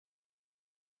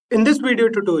In this video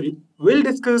tutorial, we'll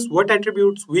discuss what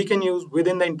attributes we can use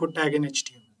within the input tag in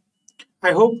HTML.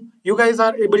 I hope you guys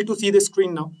are able to see the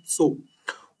screen now. So,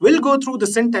 we'll go through the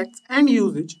syntax and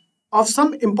usage of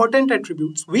some important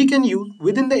attributes we can use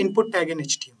within the input tag in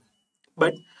HTML.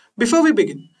 But before we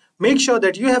begin, make sure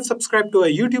that you have subscribed to our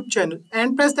YouTube channel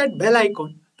and press that bell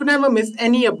icon to never miss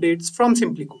any updates from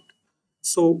SimpliCode.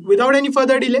 So, without any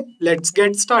further delay, let's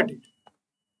get started.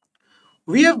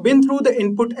 We have been through the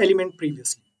input element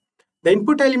previously. The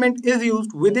input element is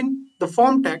used within the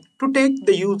form tag to take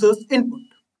the user's input.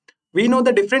 We know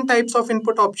the different types of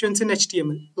input options in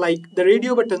HTML like the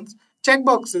radio buttons,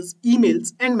 checkboxes,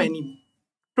 emails, and many more.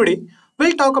 Today,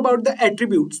 we'll talk about the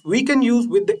attributes we can use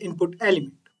with the input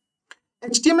element.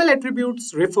 HTML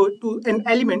attributes refer to an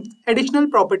element's additional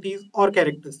properties or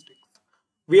characteristics.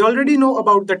 We already know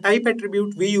about the type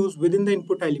attribute we use within the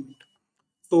input element.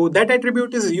 So that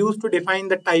attribute is used to define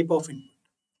the type of input.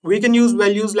 We can use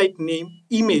values like name,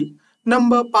 email,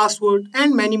 number, password,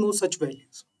 and many more such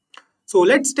values. So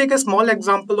let's take a small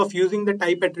example of using the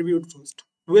type attribute first.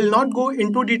 We'll not go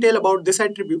into detail about this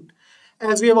attribute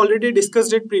as we have already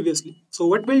discussed it previously. So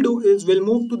what we'll do is we'll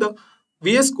move to the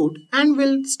VS Code and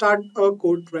we'll start a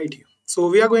code right here. So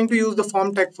we are going to use the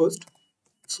form tag first.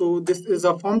 So this is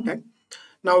a form tag.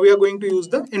 Now we are going to use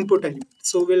the input element.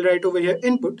 So we'll write over here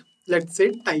input. Let's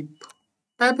say type.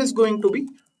 Type is going to be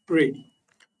radio.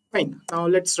 Fine. Now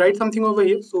let's write something over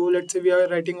here. So let's say we are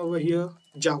writing over here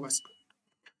JavaScript.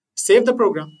 Save the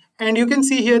program and you can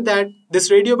see here that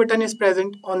this radio button is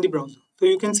present on the browser. So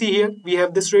you can see here we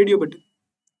have this radio button.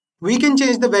 We can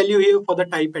change the value here for the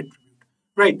type attribute,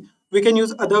 right? We can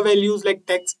use other values like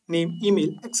text, name, email,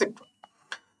 etc.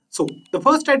 So the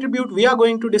first attribute we are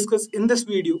going to discuss in this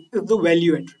video is the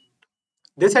value attribute.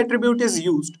 This attribute is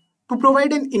used to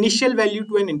provide an initial value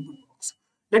to an input box.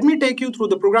 Let me take you through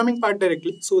the programming part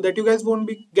directly so that you guys won't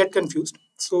get confused.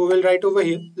 So we'll write over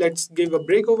here. Let's give a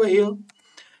break over here.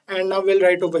 And now we'll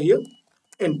write over here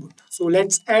input. So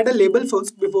let's add a label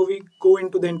first before we go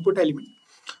into the input element.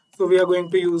 So we are going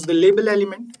to use the label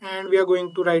element and we are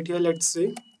going to write here, let's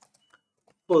say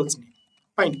first name.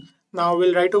 Fine. Now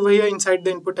we'll write over here inside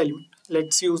the input element.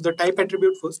 Let's use the type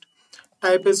attribute first.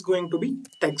 Type is going to be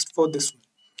text for this one.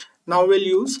 Now we'll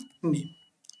use name.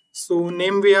 So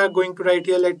name we are going to write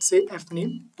here, let's say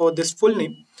fname for this full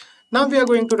name. Now we are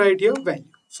going to write here value.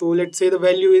 So let's say the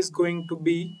value is going to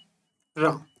be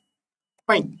Ram.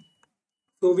 Fine.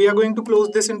 So we are going to close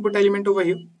this input element over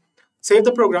here. Save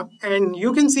the program and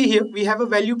you can see here we have a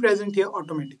value present here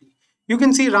automatically. You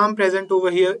can see Ram present over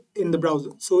here in the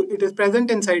browser. So it is present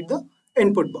inside the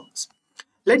input box.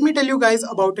 Let me tell you guys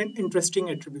about an interesting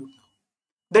attribute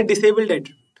now. The disabled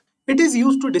attribute. It is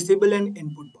used to disable an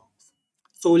input box.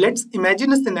 So let's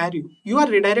imagine a scenario. You are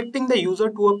redirecting the user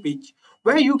to a page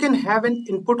where you can have an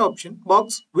input option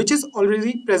box which is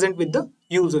already present with the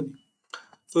username.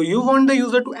 So you want the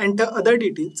user to enter other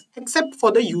details except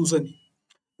for the username.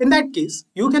 In that case,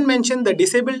 you can mention the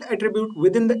disabled attribute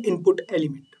within the input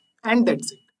element and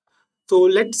that's it. So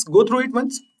let's go through it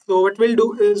once. So what we'll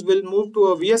do is we'll move to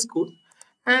a VS Code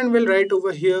and we'll write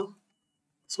over here.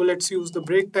 So let's use the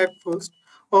break tag first,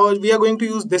 or we are going to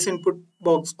use this input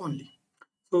box only.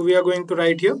 So we are going to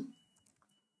write here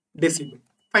disabled.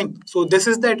 Fine. So this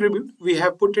is the attribute. We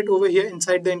have put it over here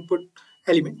inside the input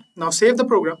element. Now save the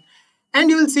program and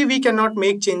you will see we cannot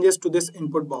make changes to this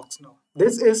input box now.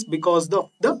 This is because of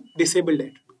the disabled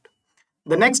attribute.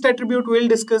 The next attribute we'll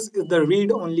discuss is the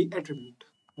read-only attribute.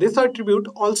 This attribute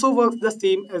also works the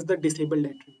same as the disabled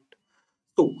attribute.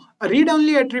 So a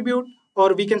read-only attribute,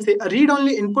 or we can say a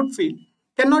read-only input field,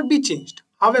 cannot be changed.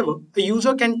 However, a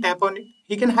user can tap on it,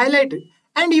 he can highlight it,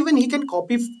 and even he can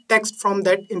copy text from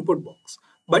that input box.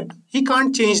 But he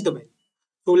can't change the value.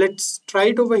 So let's try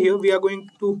it over here. We are going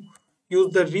to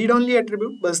use the read-only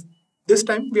attribute, but this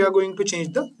time we are going to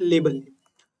change the label name.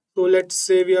 So let's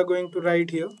say we are going to write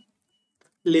here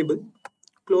label.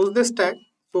 Close this tag.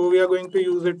 So we are going to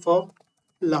use it for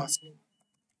last name.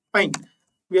 Fine.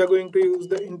 We are going to use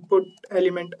the input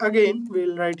element again.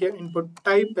 We'll write here input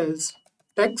type as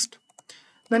text.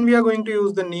 Then we are going to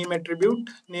use the name attribute.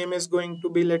 Name is going to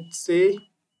be, let's say,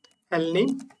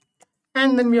 name.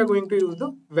 And then we are going to use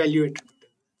the value attribute.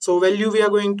 So value we are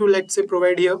going to, let's say,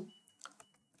 provide here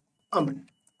Aman.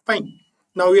 Fine.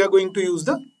 Now we are going to use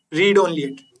the read-only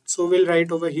attribute. So we'll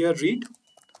write over here read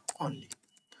only.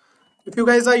 If you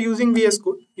guys are using VS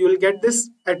Code, you will get this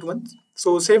at once.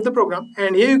 So save the program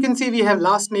and here you can see we have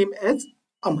last name as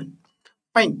Aman.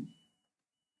 Fine.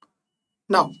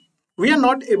 Now we are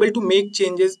not able to make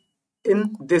changes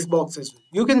in this box as well.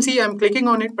 You can see I'm clicking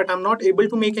on it, but I'm not able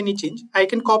to make any change. I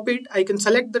can copy it, I can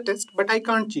select the text, but I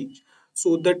can't change.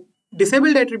 So the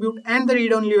disabled attribute and the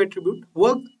read-only attribute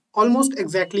work almost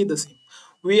exactly the same.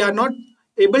 We are not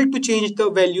able to change the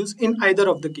values in either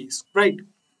of the case, right?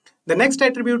 The next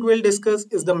attribute we'll discuss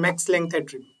is the max length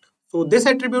attribute. So this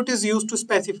attribute is used to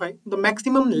specify the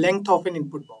maximum length of an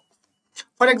input box.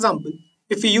 For example,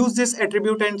 if we use this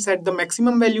attribute and set the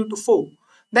maximum value to 4,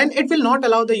 then it will not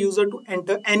allow the user to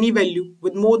enter any value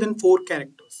with more than 4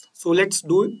 characters. So let's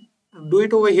do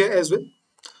it over here as well.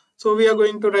 So we are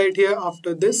going to write here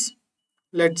after this.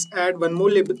 Let's add one more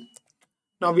label.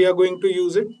 Now we are going to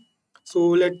use it. So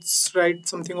let's write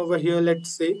something over here.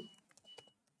 Let's say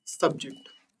subject.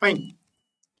 Fine.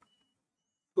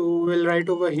 So we'll write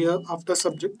over here after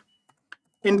subject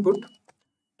input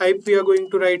type we are going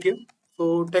to write here.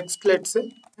 So text, let's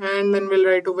say, and then we'll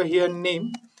write over here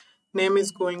name. Name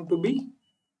is going to be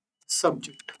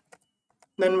subject.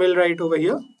 Then we'll write over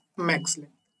here max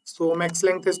length. So max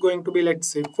length is going to be, let's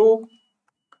say, 4.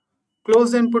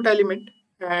 Close the input element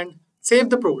and save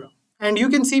the program. And you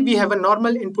can see we have a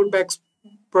normal input box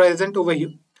present over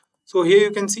here. So here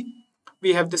you can see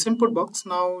we have this input box.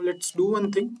 Now let's do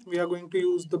one thing. We are going to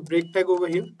use the break tag over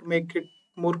here to make it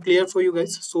more clear for you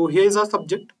guys. So here is our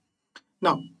subject.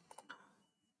 Now,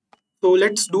 so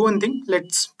let's do one thing.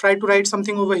 Let's try to write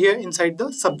something over here inside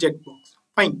the subject box.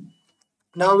 Fine.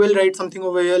 Now we'll write something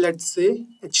over here. Let's say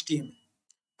HTML.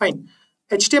 Fine.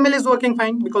 HTML is working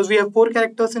fine because we have 4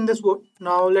 characters in this word.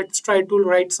 Now let's try to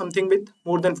write something with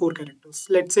more than 4 characters.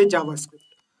 Let's say JavaScript.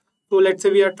 So let's say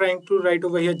we are trying to write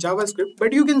over here JavaScript,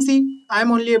 but you can see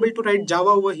I'm only able to write Java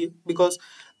over here because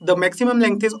the maximum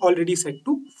length is already set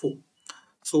to 4.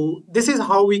 So this is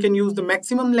how we can use the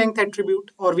maximum length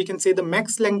attribute, or we can say the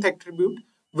max length attribute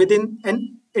within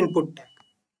an input tag.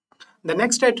 The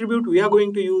next attribute we are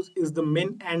going to use is the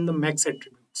min and the max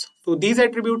attributes. So these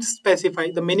attributes specify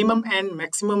the minimum and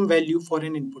maximum value for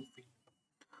an input field.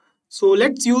 So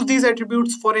let's use these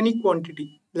attributes for any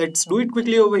quantity. Let's do it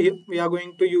quickly over here. We are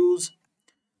going to use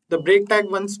the break tag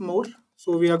once more.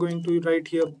 So we are going to write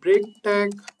here break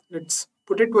tag. Let's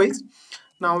put it twice.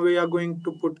 Now we are going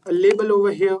to put a label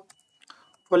over here.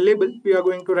 For label, we are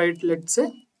going to write, let's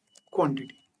say,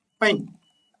 quantity. Fine.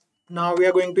 Now we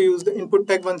are going to use the input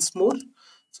tag once more.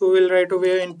 So we'll write over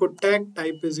here input tag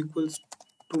type is equals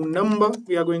to number.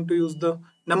 We are going to use the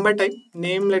number type.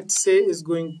 Name, let's say, is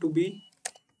going to be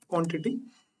quantity.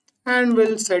 And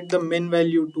we'll set the min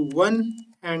value to 1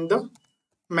 and the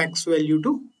max value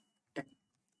to 10.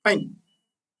 Fine.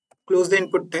 Close the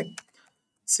input tag.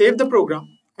 Save the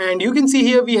program. And you can see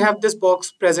here we have this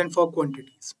box present for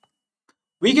quantities.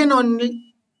 We can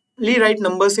only write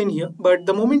numbers in here, but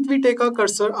the moment we take our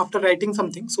cursor after writing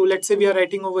something, so let's say we are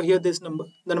writing over here this number,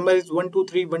 the number is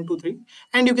 123, 123,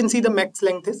 and you can see the max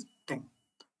length is 10.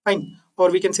 Fine. Or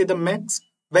we can say the max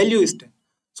value is 10.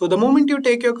 So the moment you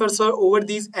take your cursor over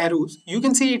these arrows, you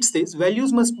can see it says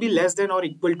values must be less than or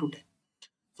equal to 10.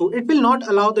 So it will not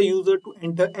allow the user to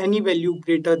enter any value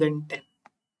greater than 10.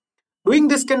 Doing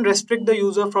this can restrict the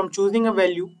user from choosing a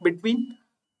value between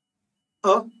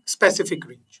a specific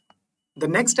range. The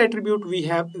next attribute we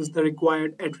have is the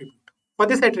required attribute. For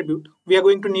this attribute, we are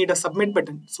going to need a submit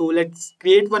button. So let's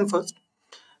create one first.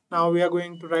 Now we are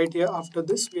going to write here after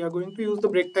this, we are going to use the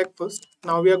break tag first.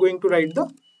 Now we are going to write the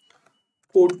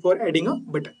code for adding a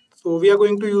button. So we are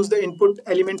going to use the input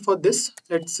element for this.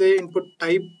 Let's say input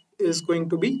type is going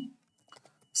to be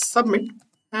submit,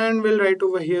 and we'll write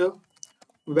over here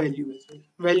value as well.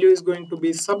 Value is going to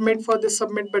be submit for this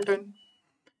submit button,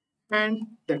 and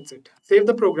that's it. Save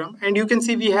the program, and you can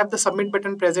see we have the submit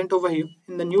button present over here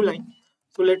in the new line.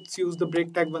 So let's use the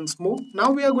break tag once more.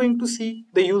 Now we are going to see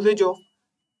the usage of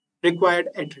required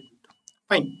attribute.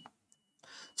 Fine.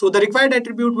 So the required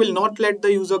attribute will not let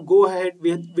the user go ahead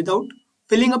without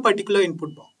filling a particular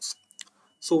input box.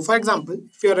 So for example,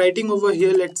 if you are writing over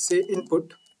here, let's say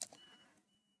input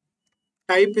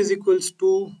type is equals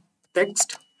to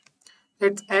text.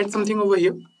 Let's add something over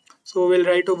here. So we'll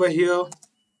write over here,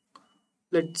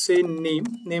 let's say name.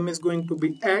 Name is going to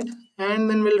be add, and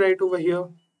then we'll write over here,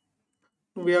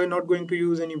 we are not going to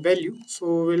use any value.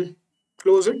 So we'll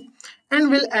close it,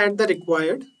 and we'll add the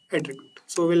required attribute.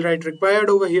 So we'll write required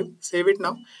over here, save it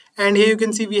now. And here you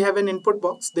can see we have an input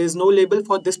box. There is no label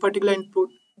for this particular input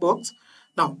box.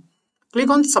 Now click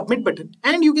on submit button,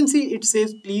 and you can see it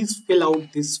says please fill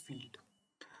out this field.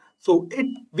 So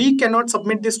we cannot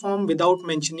submit this form without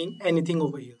mentioning anything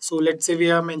over here. So let's say we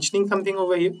are mentioning something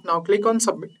over here. Now click on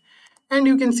submit, and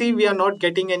you can see we are not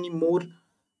getting any more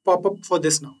pop-up for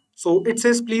this now. So it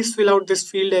says please fill out this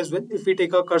field as well if we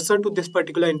take our cursor to this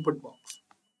particular input box.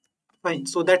 Fine.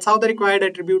 So that's how the required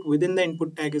attribute within the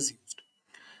input tag is used.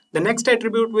 The next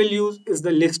attribute we'll use is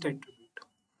the list attribute.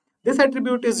 This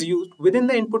attribute is used within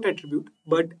the input attribute,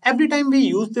 but every time we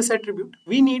use this attribute,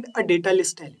 we need a data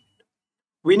list element.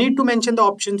 We need to mention the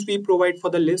options we provide for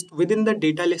the list within the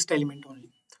data list element only.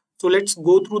 So let's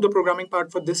go through the programming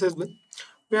part for this as well.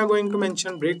 We are going to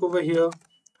mention break over here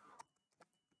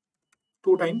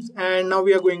 2 times, and now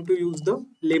we are going to use the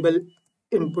label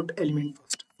input element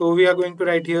first. So we are going to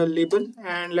write here label,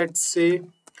 and let's say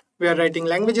we are writing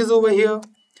languages over here.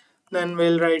 Then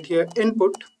we'll write here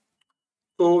input.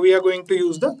 So we are going to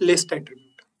use the list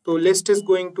attribute. So list is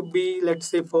going to be, let's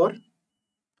say, for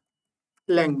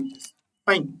languages.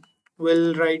 Fine.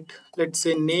 We'll write, let's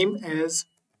say, name as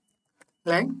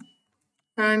lang,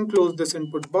 and close this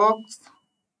input box.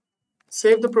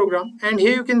 Save the program, and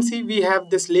here you can see we have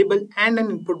this label and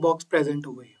an input box present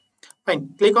over here.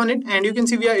 Fine. Click on it, and you can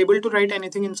see we are able to write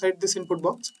anything inside this input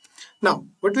box. Now,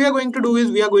 what we are going to do is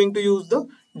we are going to use the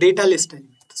data list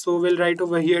element. So we'll write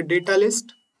over here data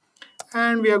list,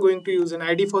 and we are going to use an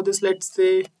ID for this. Let's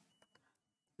say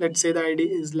the ID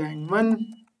is lang1.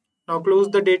 Now close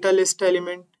the data list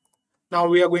element. Now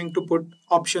we are going to put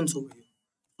options over here.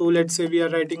 So let's say we are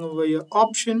writing over here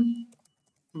option.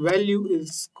 Value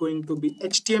is going to be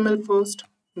HTML first.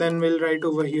 Then we'll write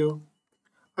over here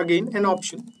again an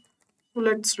option. So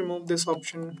let's remove this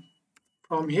option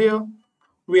from here.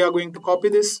 We are going to copy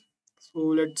this. So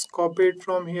let's copy it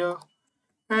from here,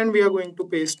 and we are going to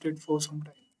paste it for some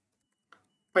time.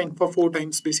 Fine, for 4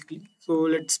 times basically. So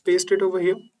let's paste it over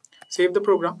here. Save the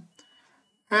program.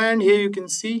 And here you can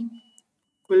see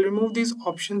we'll remove these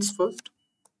options first.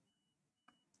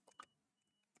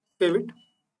 Save it.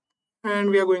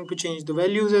 And we are going to change the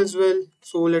values as well.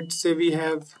 So let's say we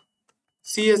have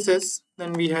CSS,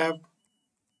 then we have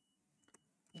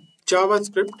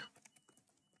JavaScript,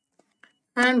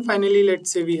 and finally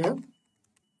let's say we have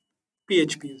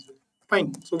PHP as well.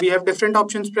 Fine. So we have different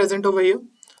options present over here.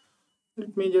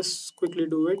 Let me just quickly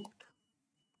do it.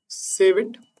 Save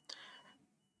it.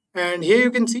 And here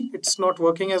you can see it's not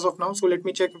working as of now. So let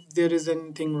me check if there is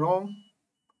anything wrong.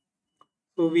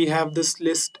 So we have this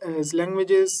list as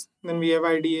languages, then we have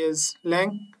ID as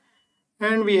lang,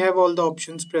 and we have all the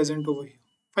options present over here.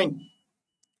 Fine.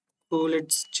 So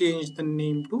let's change the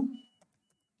name to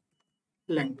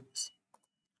languages.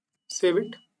 Save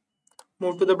it.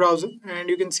 Move to the browser, and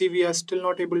you can see we are still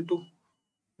not able to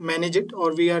manage it,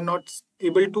 or we are not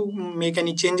able to make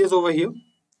any changes over here.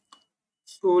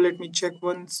 So let me check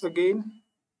once again.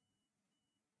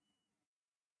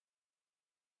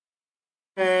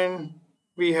 And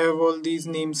we have all these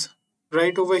names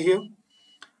right over here.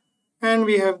 And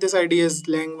we have this ID as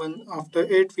lang1. After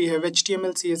it, we have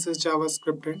HTML, CSS,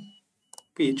 JavaScript, and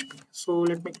PHP. So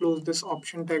let me close this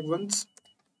option tag once.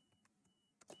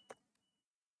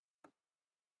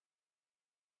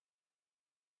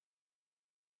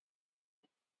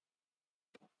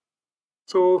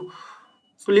 So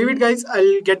leave it, guys.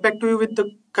 I'll get back to you with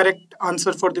the correct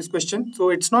answer for this question. So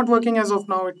it's not working as of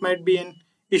now. It might be an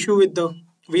issue with the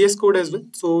VS Code as well.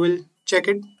 So we'll check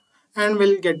it and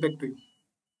we'll get back to you.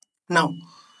 Now,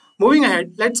 moving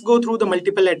ahead, let's go through the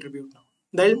multiple attribute now.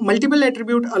 The multiple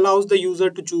attribute allows the user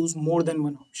to choose more than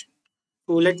one option.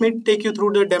 So let me take you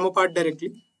through the demo part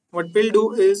directly. What we'll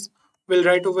do is we'll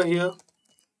write over here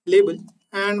label,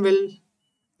 and we'll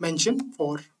mention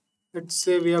for. Let's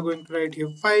say we are going to write here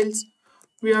files.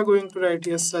 We are going to write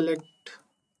here select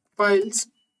files,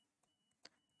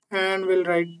 and we'll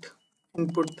write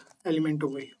input element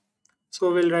over here.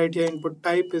 So we'll write here input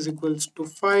type is equals to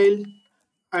file,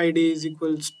 ID is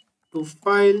equals to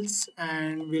files,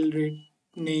 and we'll write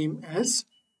name as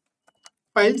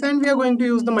files, and we are going to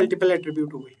use the multiple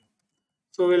attribute over here.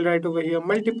 So we'll write over here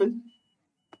multiple.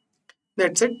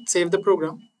 That's it. Save the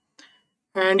program.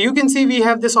 And you can see we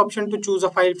have this option to choose a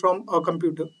file from a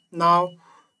computer. Now,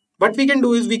 what we can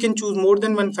do is we can choose more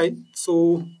than one file.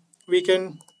 So we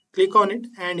can click on it,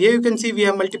 and here you can see we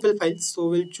have multiple files. So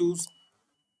we'll choose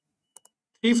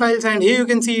 3 files, and here you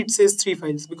can see it says 3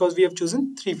 files because we have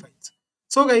chosen 3 files.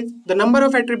 So guys, the number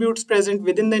of attributes present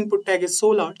within the input tag is so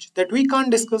large that we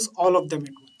can't discuss all of them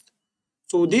at once.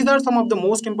 So these are some of the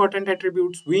most important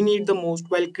attributes we need the most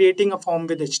while creating a form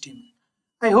with HTML.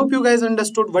 I hope you guys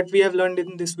understood what we have learned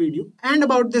in this video and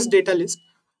about this data list.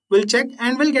 We'll check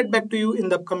and we'll get back to you in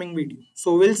the upcoming video.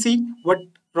 So we'll see what's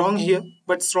wrong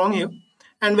here,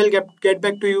 and we'll get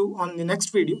back to you on the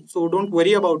next video. So don't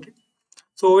worry about it.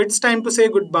 So it's time to say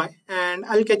goodbye, and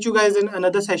I'll catch you guys in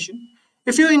another session.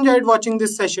 If you enjoyed watching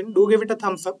this session, do give it a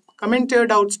thumbs up, comment your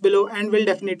doubts below, and we'll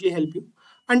definitely help you.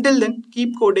 Until then,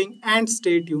 keep coding and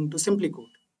stay tuned to SimpliCode.